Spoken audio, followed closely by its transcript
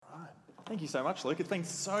Thank you so much, Luke. It's been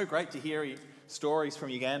so great to hear stories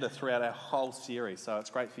from Uganda throughout our whole series. So it's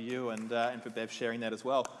great for you and for Bev sharing that as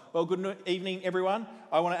well. Well, good evening, everyone.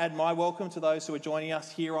 I want to add my welcome to those who are joining us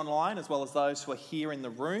here online, as well as those who are here in the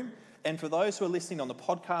room. And for those who are listening on the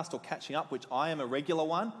podcast or catching up, which I am a regular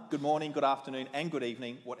one, good morning, good afternoon, and good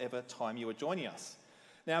evening, whatever time you are joining us.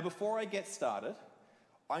 Now, before I get started,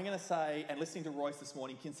 I'm going to say, and listening to Royce this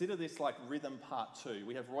morning, consider this like rhythm part 2.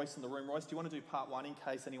 We have Royce in the room. Royce, do you want to do part 1 in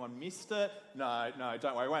case anyone missed it? No,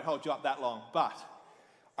 don't worry. I won't hold you up that long. But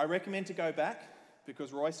I recommend to go back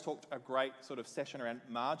because Royce talked a great sort of session around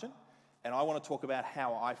margin, and I want to talk about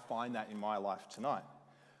how I find that in my life tonight.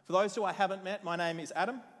 For those who I haven't met, my name is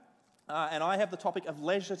Adam, and I have the topic of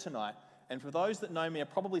leisure tonight. And for those that know me are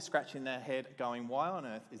probably scratching their head going, why on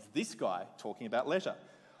earth is this guy talking about leisure?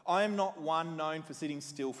 I am not one known for sitting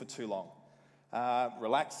still for too long,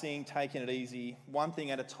 relaxing, taking it easy, one thing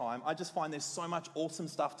at a time. I just find there's so much awesome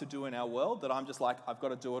stuff to do in our world that I'm just like, I've got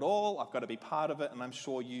to do it all, I've got to be part of it, and I'm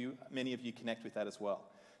sure many of you connect with that as well.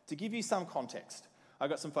 To give you some context, I've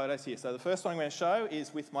got some photos here. So the first one I'm going to show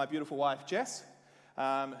is with my beautiful wife, Jess,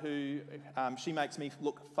 she makes me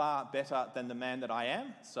look far better than the man that I am.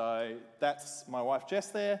 So that's my wife, Jess,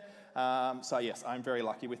 there. So yes, I'm very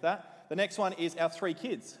lucky with that. The next one is our 3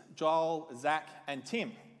 kids, Joel, Zach, and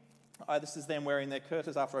Tim. This is them wearing their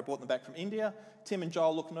kurtas after I brought them back from India. Tim and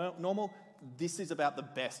Joel look normal. This is about the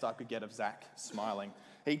best I could get of Zach smiling.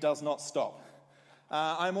 He does not stop.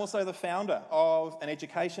 I'm also the founder of an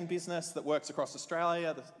education business that works across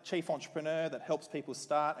Australia, the chief entrepreneur that helps people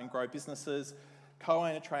start and grow businesses,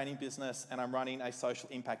 co-own a training business, and I'm running a social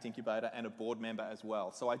impact incubator and a board member as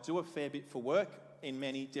well. So I do a fair bit for work in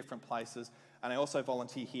many different places, and I also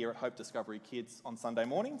volunteer here at Hope Discovery Kids on Sunday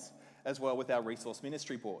mornings, as well with our Resource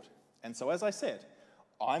Ministry Board. And so, as I said,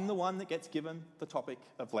 I'm the one that gets given the topic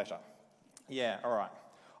of leisure. Yeah, all right.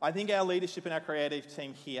 I think our leadership and our creative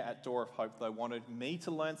team here at Door of Hope, though, wanted me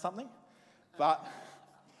to learn something, but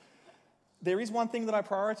there is one thing that I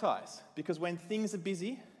prioritise, because when things are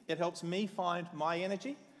busy, it helps me find my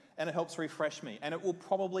energy, and it helps refresh me, and it will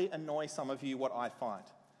probably annoy some of you what I find.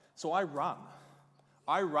 So I run.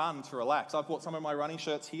 I run to relax. I've bought some of my running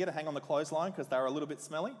shirts here to hang on the clothesline because they're a little bit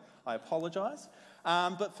smelly. I apologise.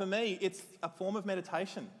 But for me, it's a form of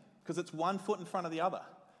meditation because it's one foot in front of the other.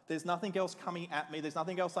 There's nothing else coming at me. There's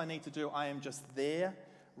nothing else I need to do. I am just there,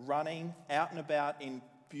 running, out and about in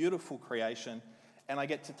beautiful creation, and I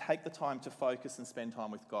get to take the time to focus and spend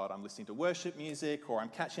time with God. I'm listening to worship music or I'm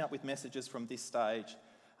catching up with messages from this stage,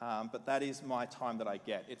 but that is my time that I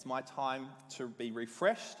get. It's my time to be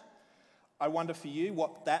refreshed. I wonder for you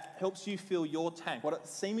what that helps you fill your tank, what it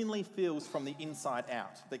seemingly feels from the inside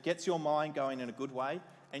out, that gets your mind going in a good way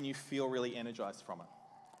and you feel really energized from it.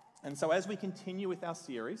 And so as we continue with our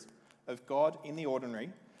series of God in the Ordinary,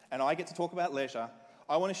 and I get to talk about leisure,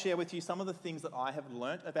 I want to share with you some of the things that I have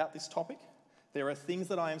learnt about this topic. There are things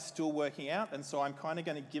that I am still working out, and so I'm kind of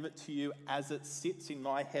going to give it to you as it sits in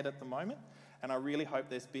my head at the moment, and I really hope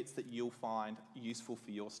there's bits that you'll find useful for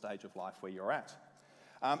your stage of life where you're at.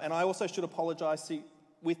 And I also should apologise,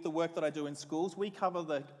 with the work that I do in schools, we cover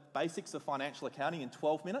the basics of financial accounting in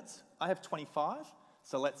 12 minutes. I have 25,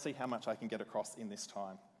 so let's see how much I can get across in this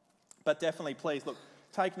time. But definitely, please, look,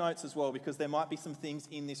 take notes as well, because there might be some things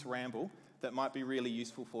in this ramble that might be really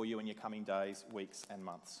useful for you in your coming days, weeks and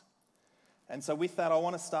months. And so with that, I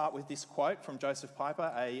want to start with this quote from Joseph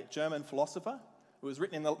Pieper, a German philosopher who was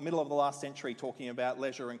written in the middle of the last century talking about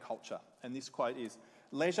leisure and culture. And this quote is,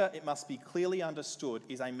 "Leisure, it must be clearly understood,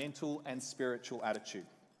 is a mental and spiritual attitude.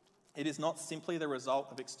 It is not simply the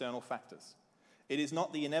result of external factors. It is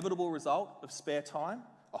not the inevitable result of spare time,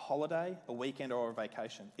 a holiday, a weekend, or a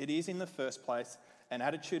vacation. It is, in the first place, an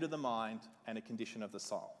attitude of the mind and a condition of the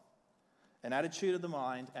soul." An attitude of the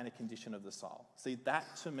mind and a condition of the soul. See,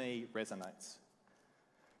 that to me resonates.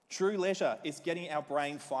 True leisure is getting our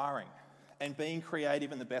brain firing and being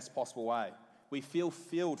creative in the best possible way. We feel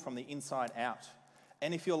filled from the inside out.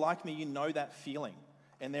 And if you're like me, you know that feeling.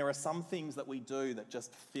 And there are some things that we do that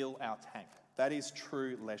just fill our tank. That is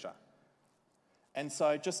true leisure. And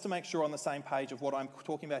so just to make sure on the same page of what I'm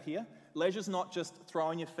talking about here, leisure's not just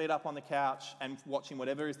throwing your feet up on the couch and watching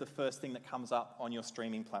whatever is the first thing that comes up on your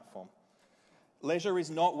streaming platform. Leisure is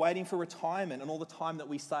not waiting for retirement and all the time that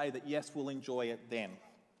we say that, yes, we'll enjoy it then.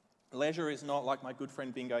 Leisure is not like my good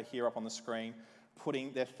friend Bingo here up on the screen,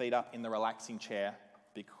 putting their feet up in the relaxing chair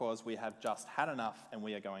because we have just had enough and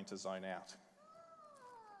we are going to zone out.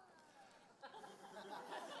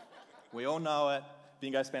 We all know it.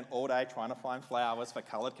 Bingo spent all day trying to find flowers for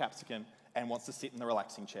coloured capsicum and wants to sit in the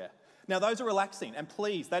relaxing chair. Now, those are relaxing, and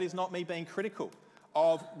please, that is not me being critical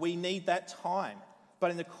of we need that time.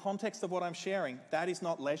 But in the context of what I'm sharing, that is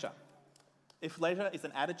not leisure. If leisure is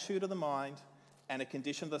an attitude of the mind and a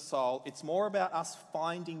condition of the soul, it's more about us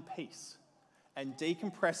finding peace and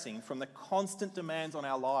decompressing from the constant demands on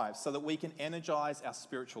our lives so that we can energize our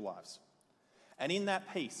spiritual lives. And in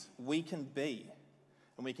that peace, we can be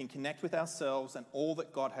and we can connect with ourselves and all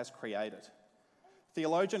that God has created.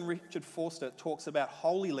 Theologian Richard Forster talks about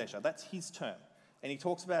holy leisure. That's his term. And he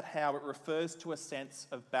talks about how it refers to a sense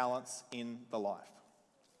of balance in the life.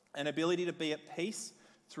 An ability to be at peace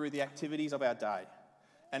through the activities of our day.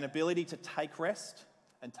 An ability to take rest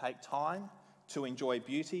and take time to enjoy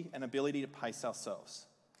beauty, an ability to pace ourselves.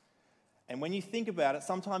 And when you think about it,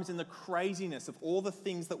 sometimes in the craziness of all the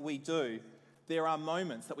things that we do, there are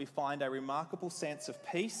moments that we find a remarkable sense of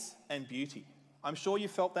peace and beauty. I'm sure you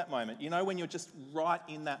felt that moment. You know, when you're just right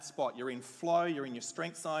in that spot, you're in flow, you're in your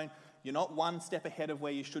strength zone, you're not one step ahead of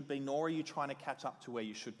where you should be, nor are you trying to catch up to where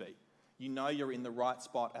you should be. You know you're in the right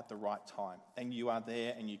spot at the right time, and you are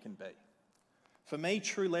there and you can be. For me,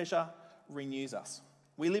 true leisure renews us.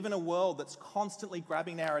 We live in a world that's constantly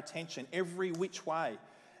grabbing our attention every which way,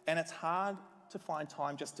 and it's hard to find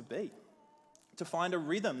time just to be, to find a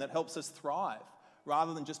rhythm that helps us thrive,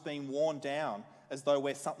 rather than just being worn down as though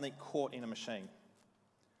we're something caught in a machine.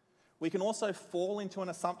 We can also fall into an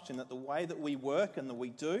assumption that the way that we work and that we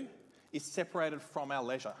do is separated from our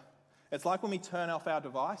leisure. It's like when we turn off our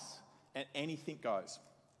device and anything goes.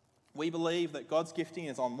 We believe that God's gifting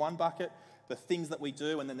is on one bucket, the things that we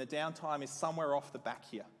do, and then the downtime is somewhere off the back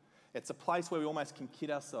here. It's a place where we almost can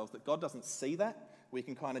kid ourselves that God doesn't see that. We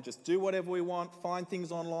can kind of just do whatever we want, find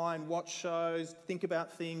things online, watch shows, think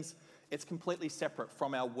about things. It's completely separate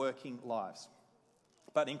from our working lives.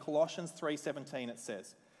 But in Colossians 3:17 it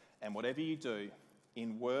says, "And whatever you do,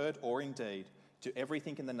 in word or in deed, do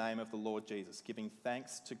everything in the name of the Lord Jesus, giving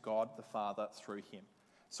thanks to God the Father through him."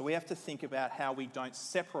 So we have to think about how we don't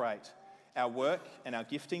separate our work and our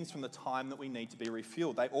giftings from the time that we need to be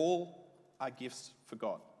refueled. They all are gifts for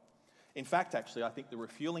God. In fact, actually, I think the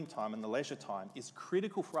refueling time and the leisure time is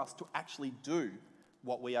critical for us to actually do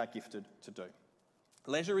what we are gifted to do.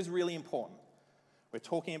 Leisure is really important. We're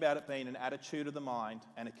talking about it being an attitude of the mind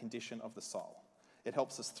and a condition of the soul. It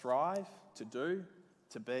helps us thrive, to do,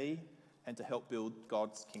 to be, and to help build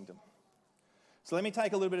God's kingdom. So let me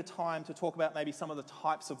take a little bit of time to talk about maybe some of the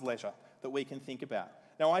types of leisure that we can think about.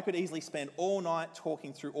 Now, I could easily spend all night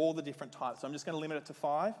talking through all the different types, so I'm just going to limit it to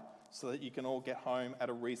 5 so that you can all get home at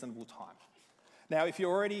a reasonable time. Now, if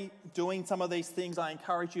you're already doing some of these things, I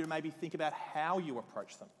encourage you to maybe think about how you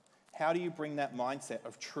approach them. How do you bring that mindset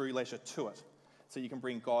of true leisure to it so you can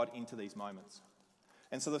bring God into these moments?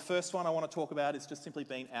 And so the first one I want to talk about is just simply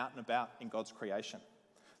being out and about in God's creation.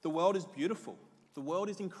 The world is beautiful. The world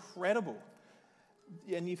is incredible.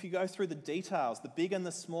 And if you go through the details, the big and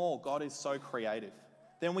the small, God is so creative.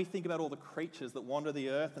 Then we think about all the creatures that wander the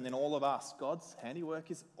earth and then all of us. God's handiwork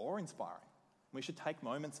is awe-inspiring. We should take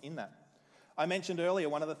moments in that. I mentioned earlier,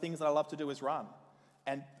 one of the things that I love to do is run.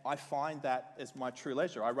 And I find that as my true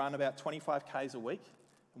leisure. I run about 25 Ks a week.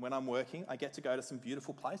 And when I'm working, I get to go to some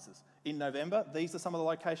beautiful places. In November, these are some of the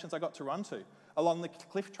locations I got to run to. Along the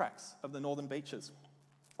cliff tracks of the northern beaches,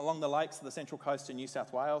 along the lakes of the central coast in New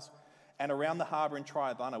South Wales, and around the harbour in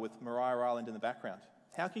Triabunna with Maria Island in the background.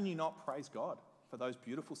 How can you not praise God for those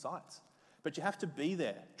beautiful sights? But you have to be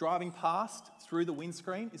there. Driving past through the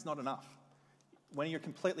windscreen is not enough. When you're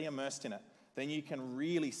completely immersed in it, then you can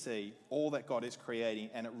really see all that God is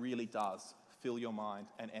creating, and it really does fill your mind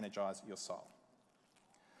and energise your soul.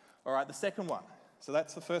 All right, the second one. So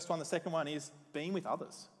that's the first one. The second one is being with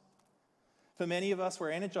others. For many of us,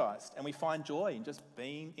 we're energised and we find joy in just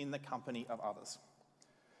being in the company of others.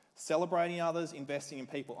 Celebrating others, investing in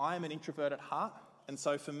people. I am an introvert at heart, and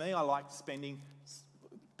so for me, I like spending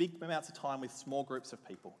big amounts of time with small groups of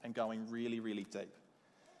people and going really, really deep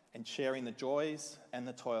and sharing the joys and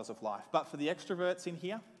the toils of life. But for the extroverts in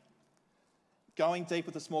here, going deep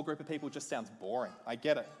with a small group of people just sounds boring. I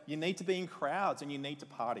get it. You need to be in crowds and you need to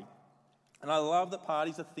party. And I love that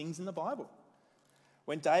parties are things in the Bible.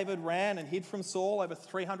 When David ran and hid from Saul, over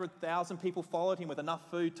 300,000 people followed him with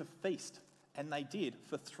enough food to feast. And they did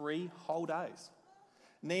for 3 whole days.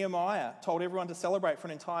 Nehemiah told everyone to celebrate for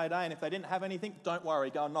an entire day, and if they didn't have anything, don't worry,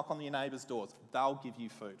 go and knock on your neighbours' doors. They'll give you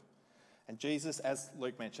food. And Jesus, as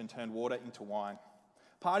Luke mentioned, turned water into wine.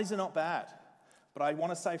 Parties are not bad, but I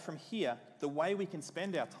want to say from here, the way we can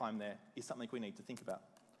spend our time there is something we need to think about.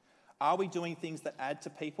 Are we doing things that add to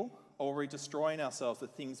people, or are we destroying ourselves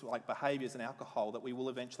with things like behaviours and alcohol that we will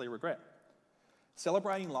eventually regret?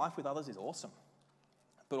 Celebrating life with others is awesome.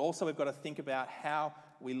 But also we've got to think about how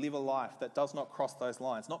we live a life that does not cross those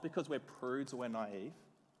lines, not because we're prudes or we're naive,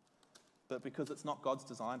 but because it's not God's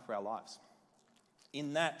design for our lives.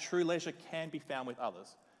 In that, true leisure can be found with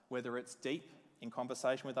others, whether it's deep in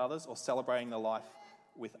conversation with others or celebrating the life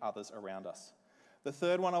with others around us. The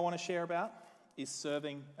third one I want to share about is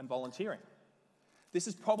serving and volunteering. This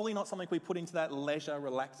is probably not something we put into that leisure,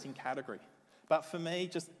 relaxing category. But for me,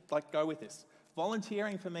 just go with this.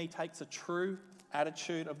 Volunteering for me takes a true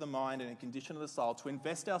attitude of the mind and a condition of the soul to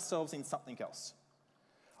invest ourselves in something else.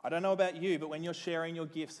 I don't know about you, but when you're sharing your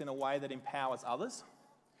gifts in a way that empowers others,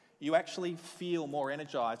 you actually feel more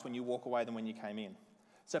energized when you walk away than when you came in.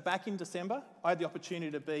 So back in December, I had the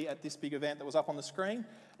opportunity to be at this big event that was up on the screen.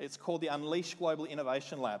 It's called the Unleash Global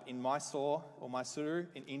Innovation Lab in Mysore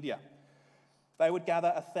in India. They would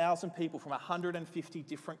gather 1,000 people from 150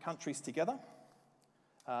 different countries together.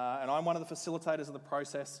 And I'm one of the facilitators of the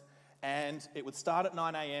process. And it would start at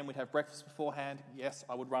 9 a.m. We'd have breakfast beforehand. Yes,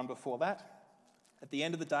 I would run before that. At the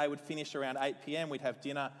end of the day, we'd finish around 8 p.m. We'd have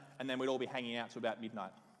dinner, and then we'd all be hanging out to about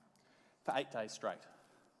midnight for 8 days straight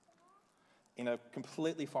in a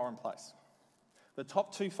completely foreign place. The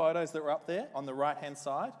top 2 photos that were up there on the right-hand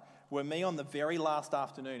side were me on the very last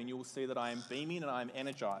afternoon, and you will see that I am beaming and I am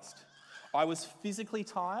energized. I was physically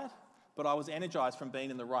tired, but I was energized from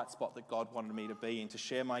being in the right spot that God wanted me to be in, to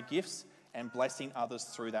share my gifts and blessing others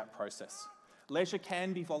through that process. Leisure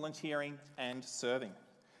can be volunteering and serving.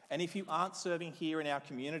 And if you aren't serving here in our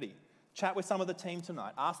community, chat with some of the team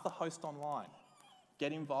tonight. Ask the host online.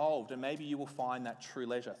 Get involved, and maybe you will find that true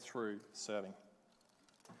leisure through serving.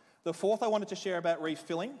 The fourth I wanted to share about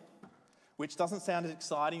refilling, which doesn't sound as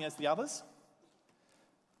exciting as the others,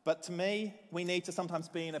 but to me, we need to sometimes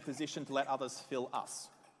be in a position to let others fill us.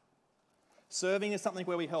 Serving is something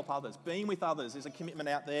where we help others. Being with others is a commitment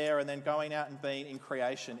out there, and then going out and being in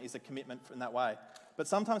creation is a commitment in that way. But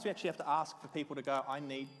sometimes we actually have to ask for people to go, I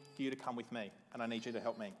need you to come with me, and I need you to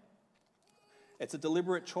help me. It's a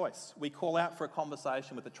deliberate choice. We call out for a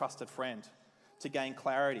conversation with a trusted friend to gain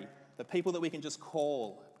clarity. The people that we can just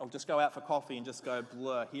call or just go out for coffee and just go,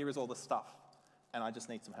 blur, here is all the stuff, and I just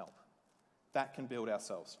need some help. That can build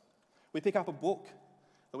ourselves. We pick up a book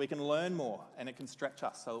that we can learn more, and it can stretch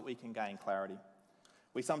us so that we can gain clarity.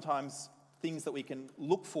 We sometimes things that we can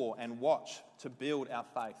look for and watch to build our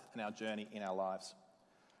faith and our journey in our lives.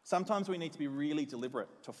 Sometimes we need to be really deliberate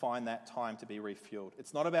to find that time to be refueled.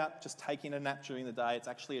 It's not about just taking a nap during the day. It's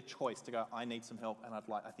actually a choice to go, I need some help, and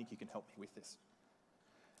I think you can help me with this.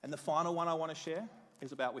 And the final one I want to share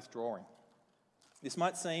is about withdrawing. This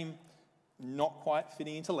might seem not quite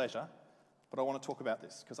fitting into leisure, but I want to talk about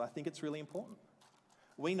this because I think it's really important.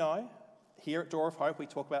 We know here at Door of Hope, we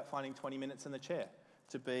talk about finding 20 minutes in the chair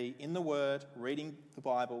to be in the Word, reading the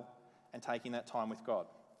Bible, and taking that time with God.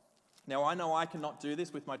 Now, I know I cannot do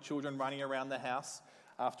this with my children running around the house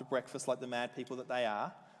after breakfast like the mad people that they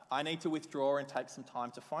are. I need to withdraw and take some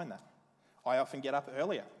time to find that. I often get up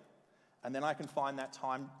earlier, and then I can find that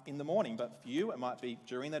time in the morning. But for you, it might be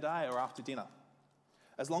during the day or after dinner.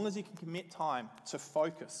 As long as you can commit time to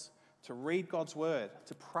focus, to read God's Word,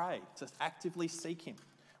 to pray, to actively seek Him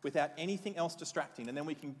without anything else distracting, and then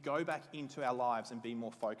we can go back into our lives and be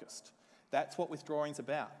more focused. That's what withdrawing is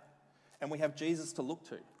about. And we have Jesus to look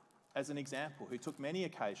to as an example, who took many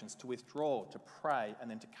occasions to withdraw, to pray, and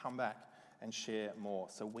then to come back and share more,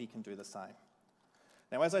 so we can do the same.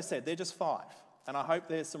 Now, as I said, they're just 5, and I hope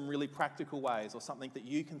there's some really practical ways or something that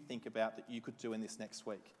you can think about that you could do in this next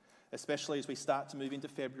week, especially as we start to move into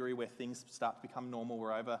February where things start to become normal.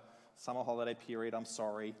 We're over summer holiday period, I'm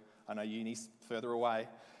sorry. I know uni's further away.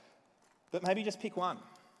 But maybe just pick one.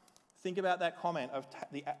 Think about that comment of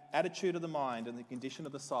the attitude of the mind and the condition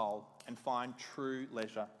of the soul, and find true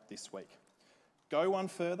leisure this week. Go one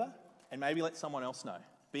further and maybe let someone else know.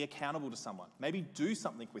 Be accountable to someone. Maybe do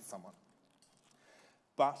something with someone.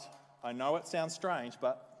 But I know it sounds strange,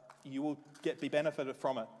 but you will be benefited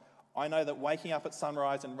from it. I know that waking up at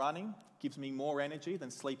sunrise and running gives me more energy than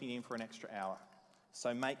sleeping in for an extra hour.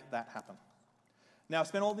 So make that happen. Now, I've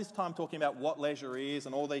spent all this time talking about what leisure is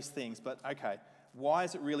and all these things, but okay, why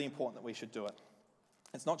is it really important that we should do it?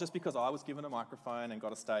 It's not just because I was given a microphone and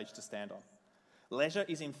got a stage to stand on. Leisure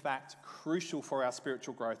is in fact crucial for our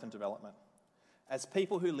spiritual growth and development. As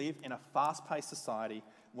people who live in a fast-paced society,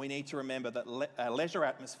 we need to remember that a leisure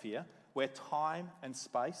atmosphere where time and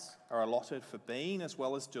space are allotted for being as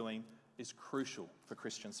well as doing is crucial for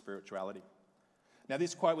Christian spirituality. Now,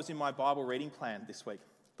 this quote was in my Bible reading plan this week,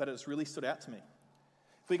 but it's really stood out to me.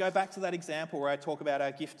 If we go back to that example where I talk about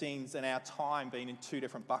our giftings and our time being in 2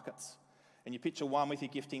 different buckets, and you picture one with your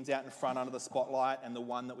giftings out in front under the spotlight and the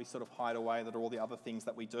one that we sort of hide away that are all the other things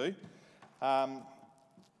that we do.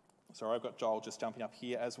 Sorry, I've got Joel just jumping up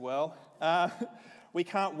here as well. We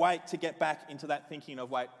can't wait to get back into that thinking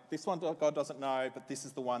of, wait, this one God doesn't know, but this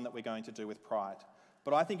is the one that we're going to do with pride.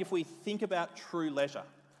 But I think if we think about true leisure,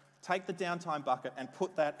 take the downtime bucket and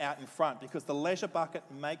put that out in front, because the leisure bucket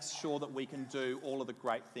makes sure that we can do all of the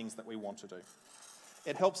great things that we want to do.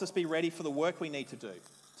 It helps us be ready for the work we need to do,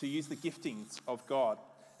 to use the giftings of God,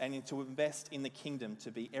 and to invest in the kingdom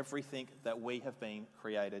to be everything that we have been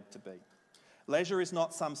created to be. Leisure is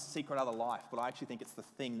not some secret other life, but I actually think it's the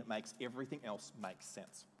thing that makes everything else make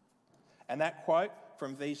sense. And that quote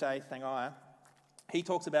from Vijay Thangaiya, he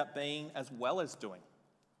talks about being as well as doing.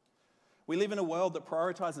 We live in a world that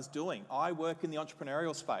prioritises doing. I work in the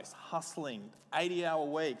entrepreneurial space, hustling, 80-hour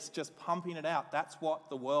weeks, just pumping it out. That's what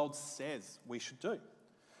the world says we should do.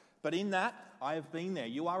 But in that, I have been there.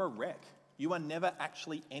 You are a wreck. You are never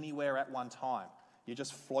actually anywhere at one time. You're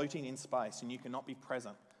just floating in space, and you cannot be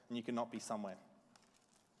present, and you cannot be somewhere.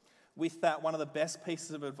 With that, one of the best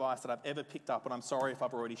pieces of advice that I've ever picked up, and I'm sorry if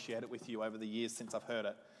I've already shared it with you over the years since I've heard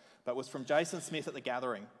it, but was from Jason Smith at The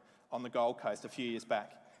Gathering on the Gold Coast a few years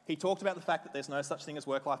back. He talked about the fact that there's no such thing as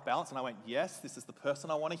work-life balance, and I went, yes, this is the person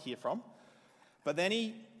I want to hear from. But then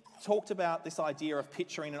he talked about this idea of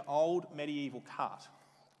picturing an old medieval cart,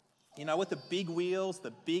 you know, with the big wheels,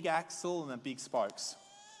 the big axle, and the big spokes.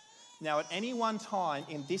 Now, at any one time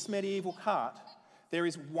in this medieval cart, there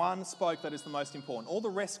is one spoke that is the most important. All the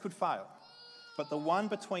rest could fail. But the one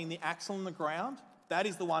between the axle and the ground, that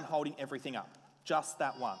is the one holding everything up. Just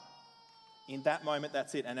that one. In that moment,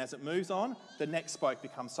 that's it. And as it moves on, the next spoke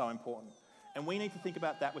becomes so important. And we need to think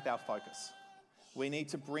about that with our focus. We need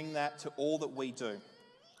to bring that to all that we do.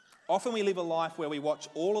 Often we live a life where we watch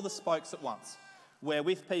all of the spokes at once. We're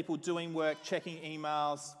with people doing work, checking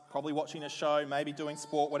emails, probably watching a show, maybe doing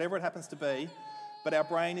sport, whatever it happens to be, but our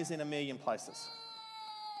brain is in a million places.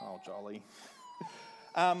 Oh, jolly.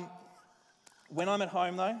 When I'm at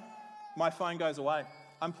home, though, my phone goes away.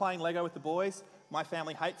 I'm playing Lego with the boys. My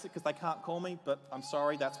family hates it because they can't call me, but I'm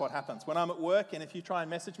sorry, that's what happens. When I'm at work, and if you try and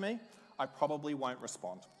message me, I probably won't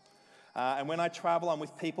respond. And when I travel, I'm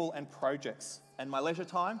with people and projects. And my leisure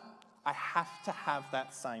time, I have to have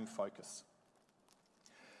that same focus.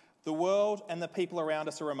 The world and the people around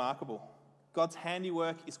us are remarkable. God's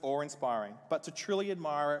handiwork is awe-inspiring, but to truly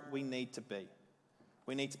admire it, we need to be.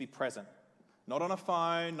 We need to be present. Not on a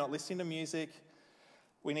phone, not listening to music.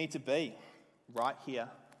 We need to be right here,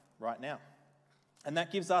 right now. And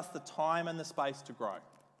that gives us the time and the space to grow.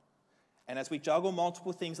 And as we juggle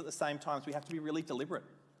multiple things at the same time, we have to be really deliberate.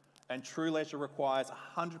 And true leisure requires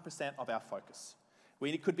 100% of our focus.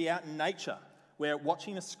 We could be out in nature, where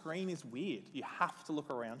watching a screen is weird. You have to look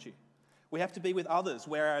around you. We have to be with others,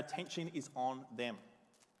 where our attention is on them.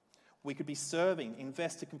 We could be serving,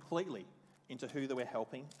 invested completely into who that we're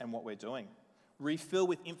helping and what we're doing. Refill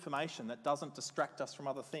with information that doesn't distract us from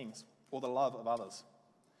other things or the love of others.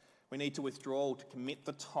 We need to withdraw, to commit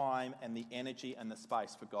the time and the energy and the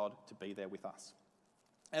space for God to be there with us.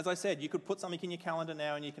 As I said, you could put something in your calendar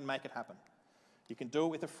now and you can make it happen. You can do it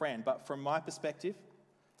with a friend, but from my perspective,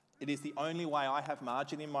 it is the only way I have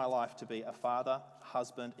margin in my life to be a father,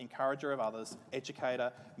 husband, encourager of others,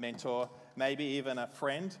 educator, mentor, maybe even a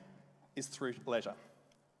friend, is through leisure.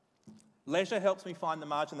 Leisure helps me find the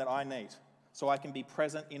margin that I need so I can be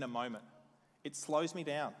present in a moment. It slows me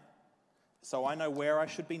down so I know where I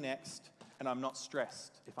should be next and I'm not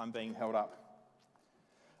stressed if I'm being held up.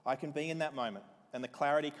 I can be in that moment, and the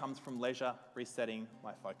clarity comes from leisure resetting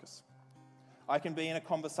my focus. I can be in a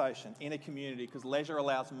conversation, in a community, because leisure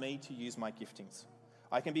allows me to use my giftings.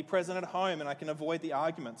 I can be present at home and I can avoid the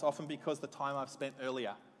arguments, often because the time I've spent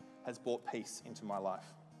earlier has brought peace into my life.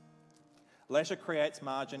 Leisure creates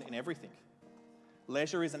margin in everything.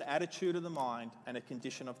 Leisure is an attitude of the mind and a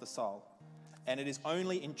condition of the soul. And it is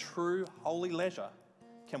only in true holy leisure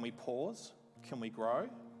can we pause, can we grow,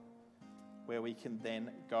 where we can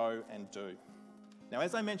then go and do. Now,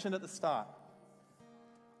 as I mentioned at the start,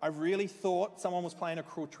 I really thought someone was playing a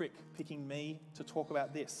cruel trick, picking me to talk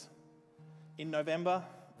about this. In November,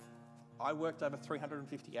 I worked over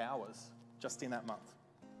 350 hours just in that month.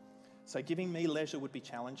 So giving me leisure would be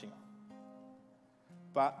challenging.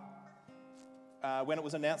 But when it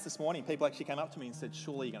was announced this morning, people actually came up to me and said,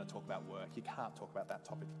 surely you're going to talk about work. You can't talk about that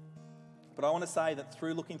topic. But I want to say that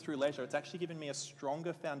through looking through leisure, it's actually given me a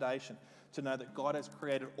stronger foundation to know that God has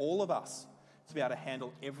created all of us to be able to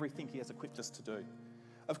handle everything He has equipped us to do.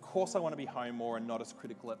 Of course I want to be home more and not as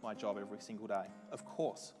critical at my job every single day. Of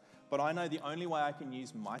course. But I know the only way I can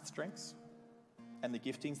use my strengths and the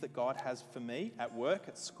giftings that God has for me at work,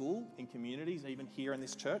 at school, in communities, even here in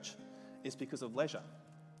this church, is because of leisure.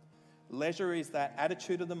 Leisure is that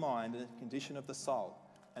attitude of the mind and the condition of the soul,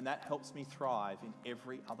 and that helps me thrive in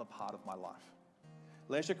every other part of my life.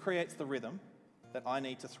 Leisure creates the rhythm that I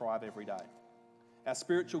need to thrive every day. Our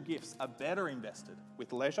spiritual gifts are better invested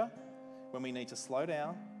with leisure when we need to slow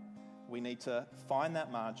down, we need to find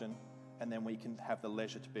that margin, and then we can have the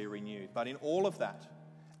leisure to be renewed. But in all of that,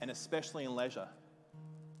 and especially in leisure,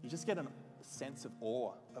 you just get a sense of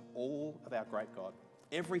awe of all of our great God.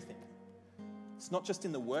 Everything. It's not just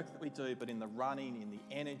in the work that we do, but in the running, in the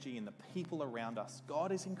energy, in the people around us.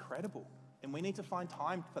 God is incredible, and we need to find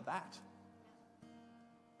time for that.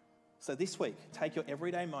 So this week, take your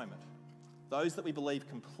everyday moment, those that we believe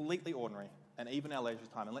completely ordinary, and even our leisure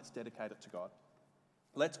time, and let's dedicate it to God.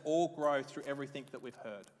 Let's all grow through everything that we've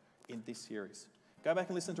heard in this series. Go back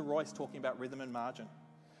and listen to Royce talking about rhythm and margin.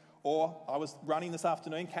 Or I was running this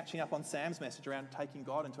afternoon, catching up on Sam's message around taking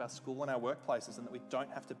God into our school and our workplaces, and that we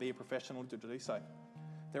don't have to be a professional to do so.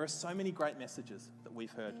 There are so many great messages that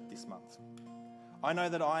we've heard this month. I know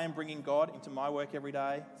that I am bringing God into my work every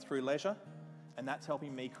day through leisure, and that's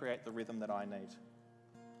helping me create the rhythm that I need.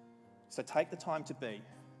 So take the time to be,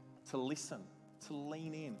 to listen, to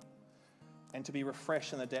lean in, and to be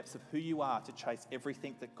refreshed in the depths of who you are to chase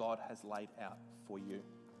everything that God has laid out for you.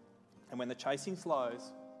 And when the chasing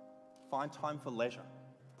slows, find time for leisure.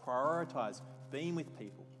 Prioritise being with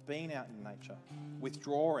people, being out in nature,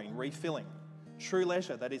 withdrawing, refilling. True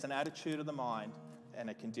leisure, that is an attitude of the mind and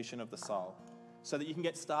a condition of the soul, so that you can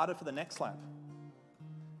get started for the next lap.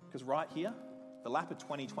 Because right here, the lap of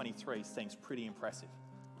 2023 seems pretty impressive.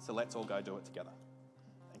 So let's all go do it together.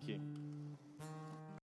 Thank you.